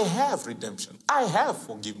forgiven? I have redemption. I have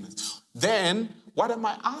forgiveness. Then, what am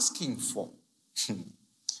I asking for?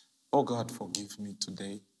 Oh God, forgive me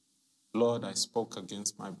today. Lord, I spoke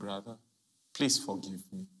against my brother. Please forgive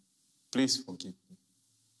me. Please forgive me.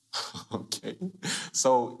 Okay.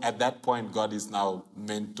 So at that point, God is now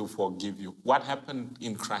meant to forgive you. What happened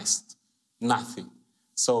in Christ? Nothing.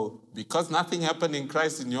 So because nothing happened in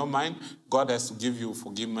Christ in your mind, God has to give you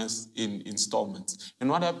forgiveness in installments.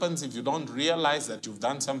 And what happens if you don't realize that you've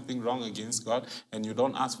done something wrong against God and you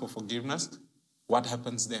don't ask for forgiveness? What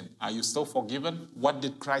happens then? Are you still forgiven? What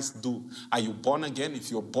did Christ do? Are you born again?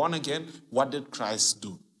 If you're born again, what did Christ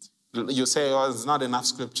do? You say, oh, it's not enough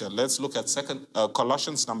scripture. Let's look at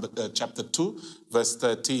Colossians chapter 2, verse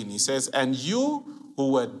 13. He says, and you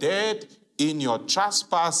who were dead in your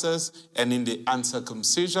trespasses and in the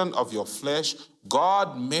uncircumcision of your flesh,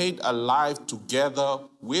 God made alive together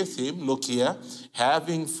with him, look here,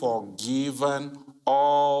 having forgiven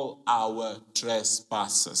all our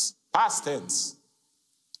trespasses. Past tense.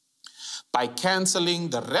 By canceling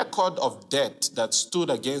the record of debt that stood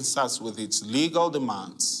against us with its legal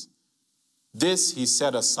demands. This he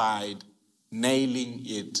set aside, nailing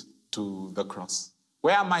it to the cross.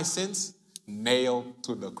 Where are my sins? Nailed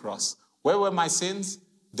to the cross. Where were my sins?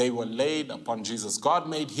 They were laid upon Jesus. God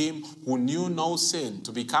made him who knew no sin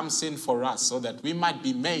to become sin for us so that we might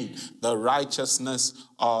be made the righteousness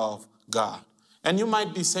of God. And you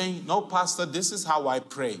might be saying, no, Pastor, this is how I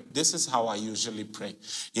pray. This is how I usually pray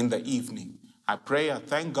in the evening. I pray, I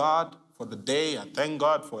thank God for the day. I thank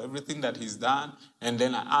God for everything that he's done. And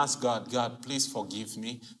then I ask God, God, please forgive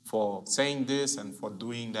me for saying this and for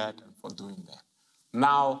doing that and for doing that.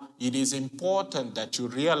 Now, it is important that you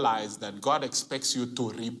realize that God expects you to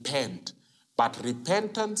repent. But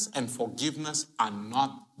repentance and forgiveness are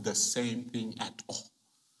not the same thing at all.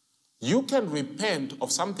 You can repent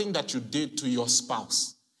of something that you did to your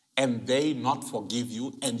spouse and they not forgive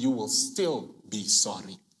you, and you will still be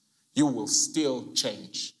sorry. You will still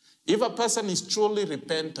change. If a person is truly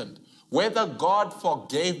repentant, whether God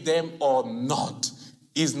forgave them or not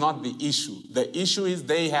is not the issue. The issue is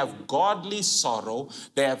they have godly sorrow,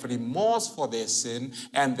 they have remorse for their sin,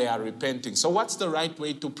 and they are repenting. So what's the right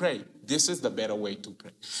way to pray? This is the better way to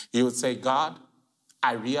pray. You would say, God,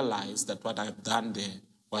 I realize that what I've done there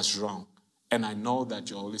was wrong. And I know that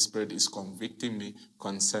your Holy Spirit is convicting me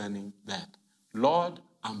concerning that. Lord,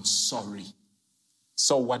 I'm sorry.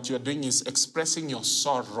 So what you're doing is expressing your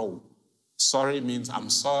sorrow. Sorry means I'm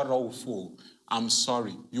sorrowful. I'm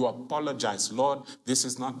sorry. You apologize. Lord, this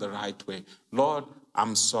is not the right way. Lord,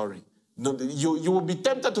 I'm sorry. No, you will be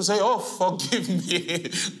tempted to say, oh, forgive me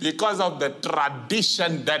because of the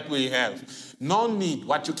tradition that we have. No need.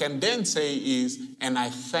 What you can then say is, and I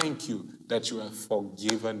thank you that you have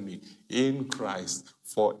forgiven me in Christ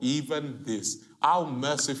for even this. How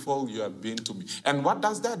merciful you have been to me. And what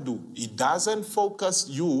does that do? It doesn't focus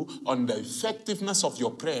you on the effectiveness of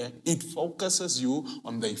your prayer. It focuses you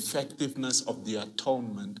on the effectiveness of the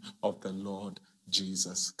atonement of the Lord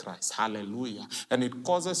Jesus Christ. Hallelujah. And it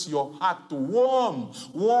causes your heart to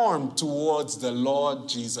warm towards the Lord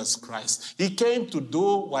Jesus Christ. He came to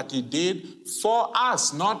do what he did for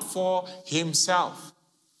us, not for himself.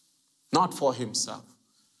 Not for himself.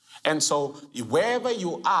 And so wherever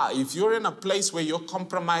you are, if you're in a place where you're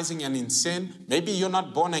compromising and in sin, maybe you're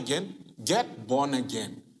not born again, get born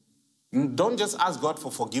again. Don't just ask God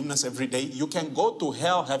for forgiveness every day. You can go to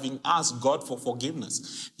hell having asked God for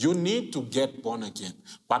forgiveness. You need to get born again.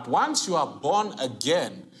 But once you are born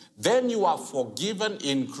again, then you are forgiven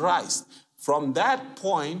in Christ. From that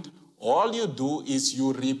point, all you do is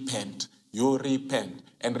you repent. You repent.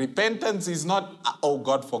 And repentance is not, oh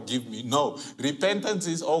God, forgive me. No, repentance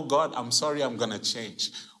is, oh God, I'm sorry, I'm going to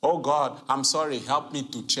change. Oh God, I'm sorry, help me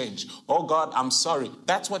to change. Oh God, I'm sorry.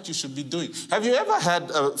 That's what you should be doing. Have you ever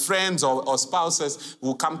had friends or spouses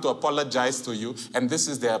who come to apologize to you, and this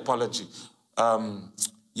is their apology?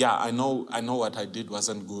 Yeah, I know what I did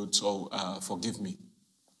wasn't good, so forgive me.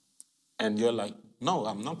 And you're like, no,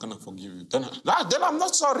 I'm not going to forgive you. Then I'm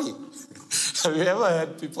not sorry. Have you ever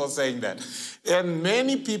heard people saying that? And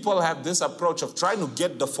many people have this approach of trying to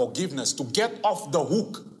get the forgiveness, to get off the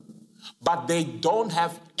hook. But they don't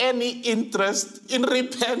have any interest in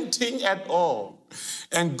repenting at all.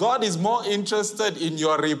 And God is more interested in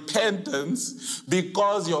your repentance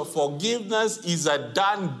because your forgiveness is a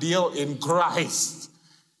done deal in Christ.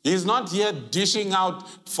 He's not here dishing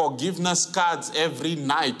out forgiveness cards every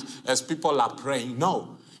night as people are praying.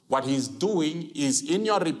 No. What he's doing is in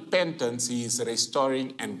your repentance, he is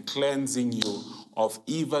restoring and cleansing you of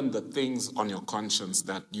even the things on your conscience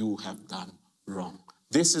that you have done wrong.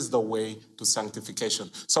 This is the way to sanctification.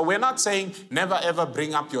 So we're not saying never ever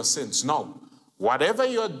bring up your sins. No. Whatever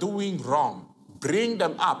you're doing wrong, bring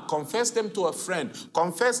them up. Confess them to a friend.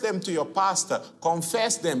 Confess them to your pastor.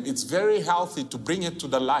 Confess them. It's very healthy to bring it to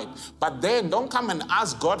the light. But then don't come and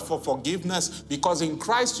ask God for forgiveness, because in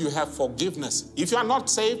Christ you have forgiveness. If you are not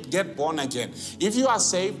saved, get born again. If you are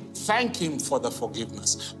saved, thank him for the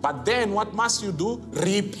forgiveness. But then what must you do?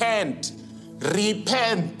 Repent.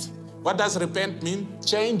 Repent. What does repent mean?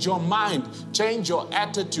 Change your mind. Change your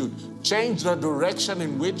attitude. Change the direction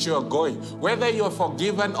in which you're going. Whether you're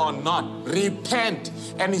forgiven or not, repent.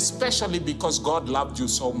 And especially because God loved you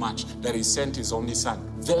so much that he sent his only son.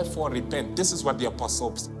 Therefore, repent. This is what the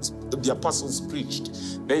apostles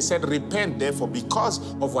preached. They said, repent, therefore, because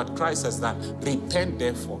of what Christ has done. Repent,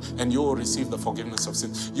 therefore, and you will receive the forgiveness of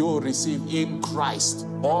sins. You will receive in Christ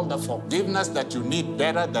all the forgiveness that you need,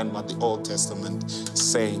 better than what the Old Testament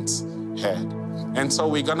saints had. And so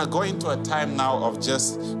we're going to go into a time now of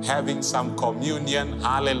just having some communion.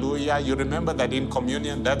 Hallelujah. You remember that in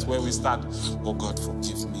communion, that's where we start. Oh God,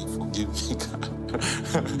 forgive me,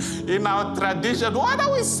 God. In our tradition, what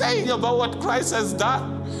are we saying about what Christ has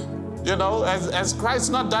done? You know, has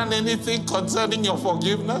Christ not done anything concerning your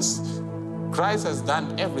forgiveness? Christ has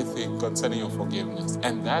done everything concerning your forgiveness.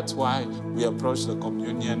 And that's why we approach the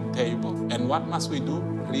communion table. And what must we do?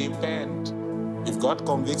 Repent. If God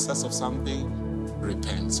convicts us of something,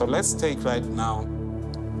 repent. So let's take right now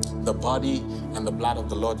the body and the blood of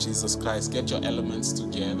the Lord Jesus Christ. Get your elements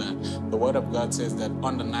together. The Word of God says that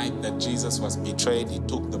on the night that Jesus was betrayed, he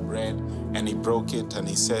took the bread and he broke it and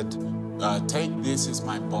he said, take this is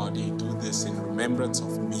my body, do this in remembrance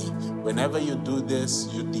of me. Whenever you do this,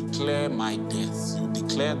 you declare my death. You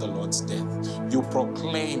declare the Lord's death. You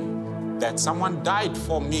proclaim that someone died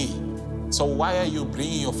for me. So why are you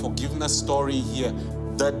bringing your forgiveness story here?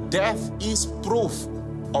 The death is proof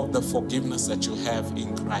of the forgiveness that you have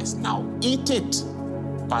in Christ. Now eat it,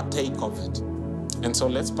 partake of it. And so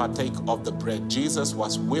let's partake of the bread. Jesus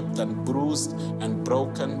was whipped and bruised and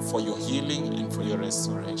broken for your healing and for your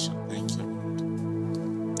restoration. Thank you.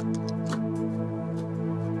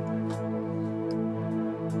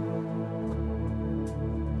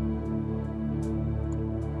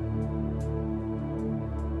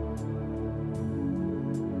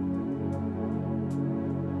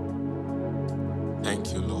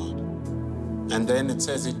 Thank you, Lord. And then it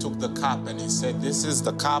says he took the cup and he said, this is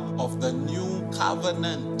the cup of the new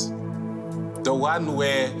covenant. The one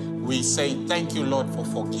where we say, thank you, Lord, for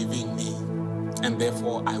forgiving me. And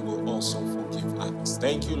therefore, I will also forgive others.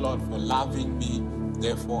 Thank you, Lord, for loving me.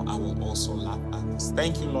 Therefore, I will also love others.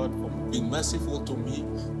 Thank you, Lord, for being merciful to me.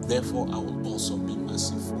 Therefore, I will also be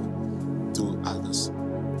merciful to others.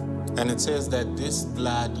 And it says that this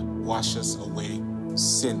blood washes away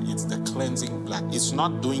sin. It's the cleansing blood. It's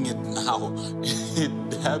not doing it now. It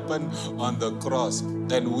happened on the cross.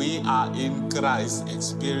 And we are in Christ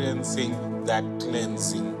experiencing that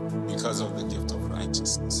cleansing because of the gift of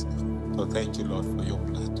righteousness. So thank you, Lord, for your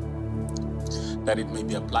blood. That it may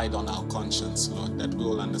be applied on our conscience, Lord, that we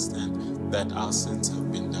will understand that our sins have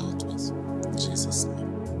been dealt with. In Jesus' name.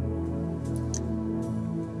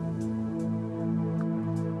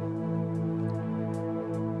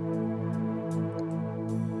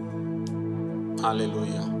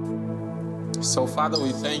 Hallelujah. So, Father,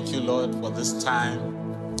 we thank you, Lord, for this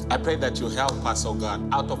time. I pray that you help us, oh God,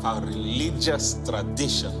 out of our religious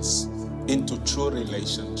traditions into true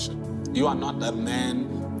relationship. You are not a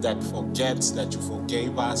man that forgets that you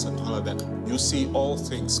forgave us and all of that. You see all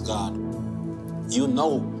things, God. You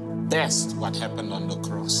know best what happened on the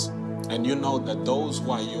cross. And you know that those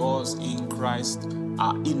who are yours in Christ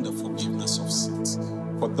are in the forgiveness of sins.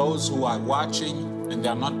 For those who are watching and they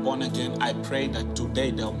are not born again, I pray that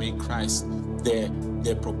today they'll make Christ their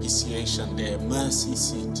propitiation, their mercy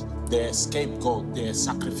seat, their scapegoat, their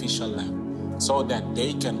sacrificial lamb, so that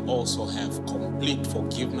they can also have complete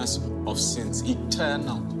forgiveness of sins,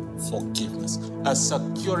 eternal forgiveness, a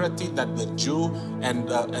security that the Jew and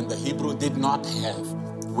the Hebrew did not have.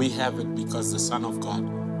 We have it because the Son of God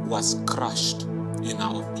was crushed in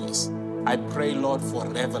our place. I pray, Lord, for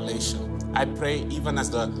revelation. I pray even as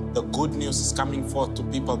the good news is coming forth to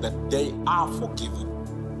people that they are forgiven.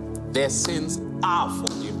 Their sins are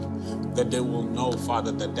forgiven. That they will know,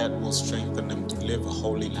 Father, that will strengthen them to live a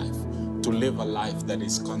holy life, to live a life that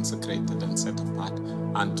is consecrated and set apart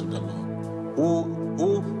unto the Lord.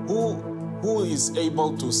 Who is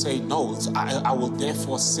able to say, no, I will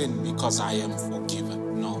therefore sin because I am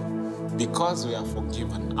forgiven? No. Because we are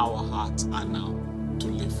forgiven, our hearts are now to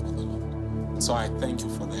live for the Lord. So I thank you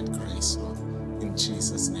for that grace, Lord, in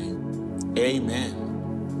Jesus' name. Amen.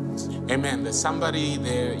 Amen. There's somebody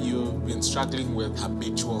there, you've been struggling with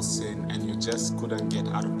habitual sin and you just couldn't get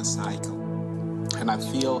out of the cycle. And I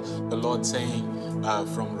feel the Lord saying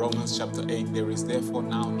from Romans chapter 8, there is therefore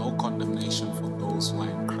now no condemnation for those who are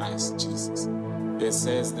in Christ Jesus. It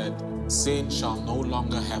says that sin shall no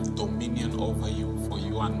longer have dominion over you, for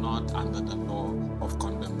you are not under the law of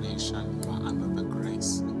condemnation, you are under the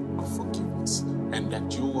grace of forgiveness. And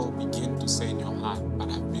that you will begin to say in your heart, but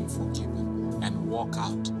I've been forgiven, and walk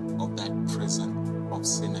out of that prison of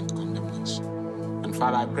sin and condemnation. And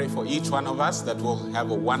Father, I pray for each one of us that will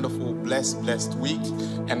have a wonderful, blessed week,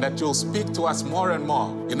 and that you'll speak to us more and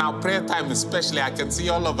more. In our prayer time especially, I can see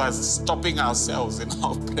all of us stopping ourselves in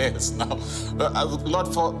our prayers now.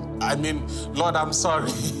 Lord, I'm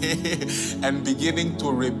sorry. And beginning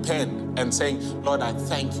to repent and saying, Lord, I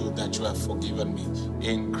thank you that you have forgiven me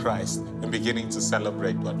in Christ, and beginning to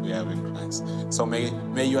celebrate what we have in Christ. So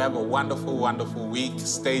may you have a wonderful, wonderful week.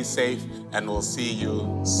 Stay safe, and we'll see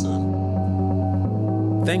you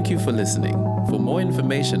soon. Thank you for listening. For more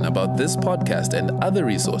information about this podcast and other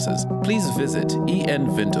resources, please visit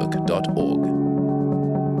ENwindhoek.org.